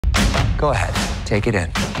Go ahead, take it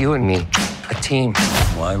in. You and me, a team.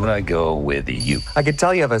 Why would I go with you? I could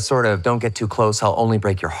tell you have a sort of don't get too close, I'll only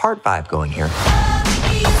break your heart vibe going here.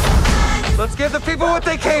 Let's give the people what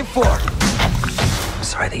they came for. I'm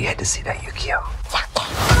sorry that you had to see that, Yukio.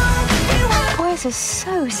 Boys are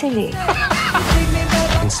so silly.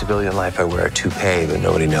 In civilian life, I wear a toupee, but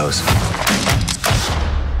nobody knows.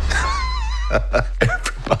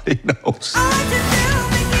 Everybody knows.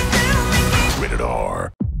 Rated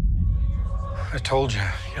R. I told you,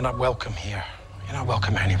 you're not welcome here. You're not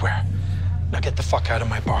welcome anywhere. Now get the fuck out of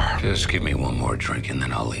my bar. Just give me one more drink and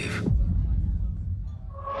then I'll leave.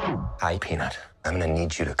 Hi, Peanut. I'm gonna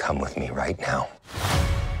need you to come with me right now.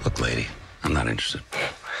 Look, lady, I'm not interested.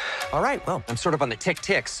 All right, well, I'm sort of on the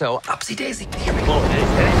tick-tick, so upsy-daisy. Here we go.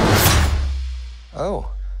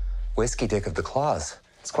 Oh, whiskey dick of the claws.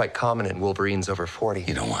 It's quite common in Wolverines over 40.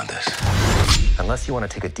 You don't want this. Unless you want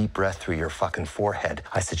to take a deep breath through your fucking forehead,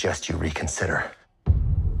 I suggest you reconsider.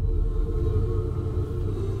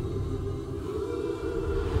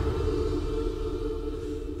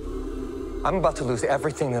 I'm about to lose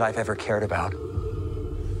everything that I've ever cared about.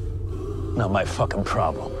 Not my fucking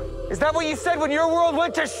problem. Is that what you said when your world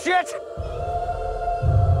went to shit?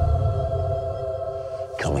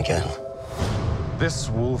 Come again. This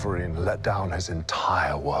Wolverine let down his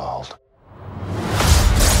entire world.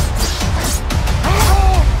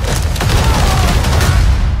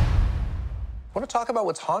 Want to talk about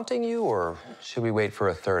what's haunting you, or should we wait for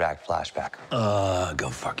a third act flashback? Go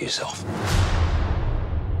fuck yourself.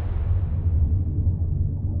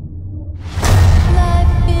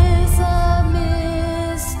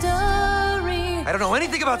 I don't know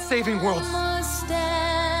anything about saving worlds,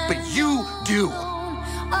 but you do.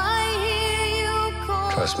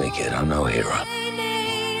 Trust me, kid, I'm no hero.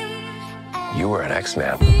 You were an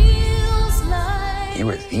X-Man. You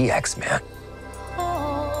were the X-Man.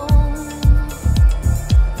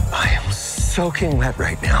 I am soaking wet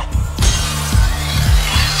right now.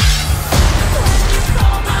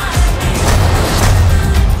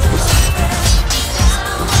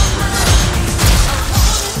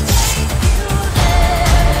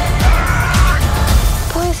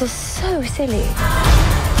 Boys are so silly.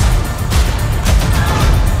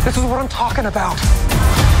 This is what I'm talking about.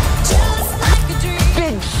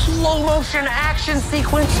 Big slow motion action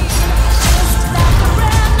sequence.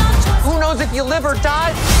 Who knows if you live or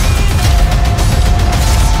die?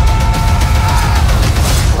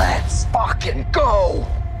 Let's fucking go.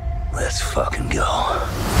 Let's fucking go.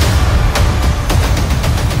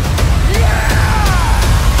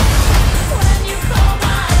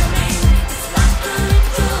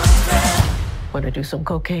 Want to do some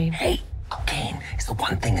cocaine? Hey, cocaine is the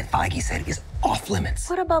one thing that Feige said is off limits.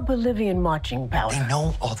 What about Bolivian marching powder? They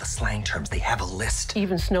know all the slang terms. They have a list.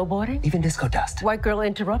 Even snowboarding? Even disco dust. White girl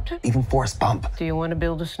interrupted? Even force bump. Do you want to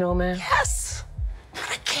build a snowman? Yes!